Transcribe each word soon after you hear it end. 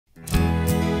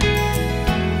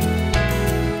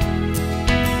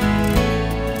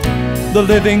The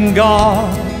living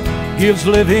God gives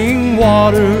living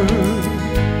water.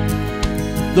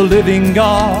 The living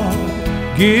God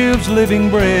gives living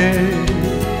bread.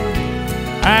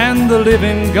 And the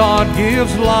living God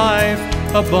gives life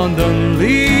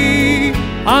abundantly.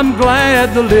 I'm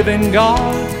glad the living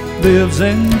God lives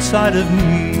inside of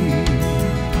me.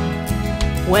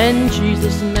 When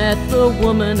Jesus met the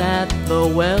woman at the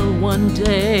well one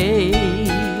day,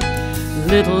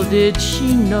 little did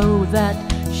she know that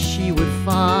she would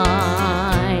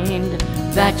find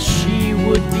that she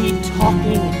would be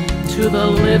talking to the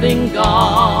living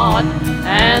God,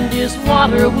 and His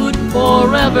water would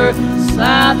forever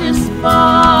satisfy.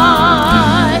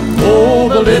 Oh,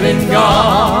 the living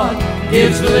God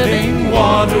gives living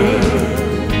water.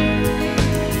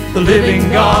 The living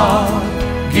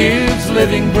God gives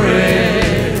living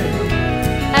bread.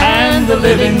 And the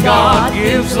living God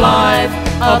gives life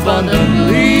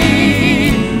abundantly.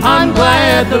 I'm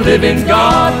glad the living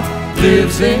God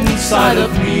lives inside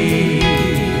of me.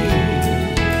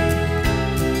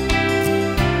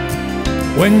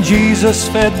 When Jesus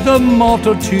fed the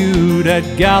multitude at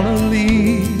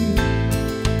Galilee,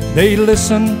 they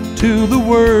listened to the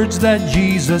words that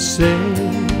Jesus said.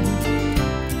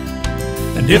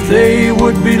 And if they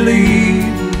would believe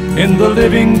in the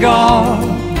living God,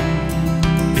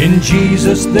 in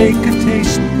Jesus they could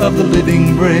taste of the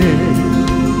living bread.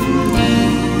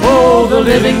 Oh, the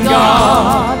living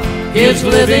God gives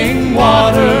living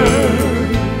water.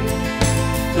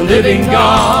 The living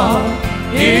God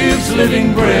gives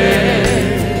living bread.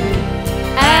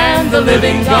 And the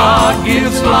living God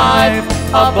gives life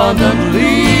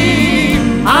abundantly.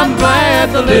 I'm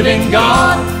glad the living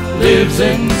God lives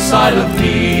inside of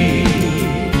me.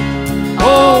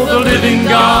 Oh, the living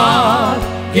God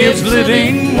gives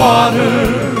living water.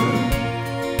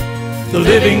 The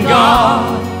living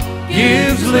God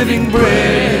gives living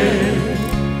bread.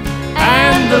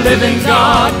 And the living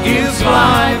God gives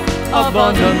life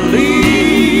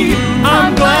abundantly.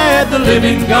 I'm glad the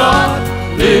living God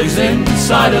lives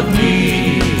inside of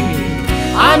me.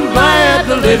 I'm glad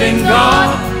the living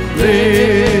God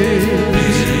lives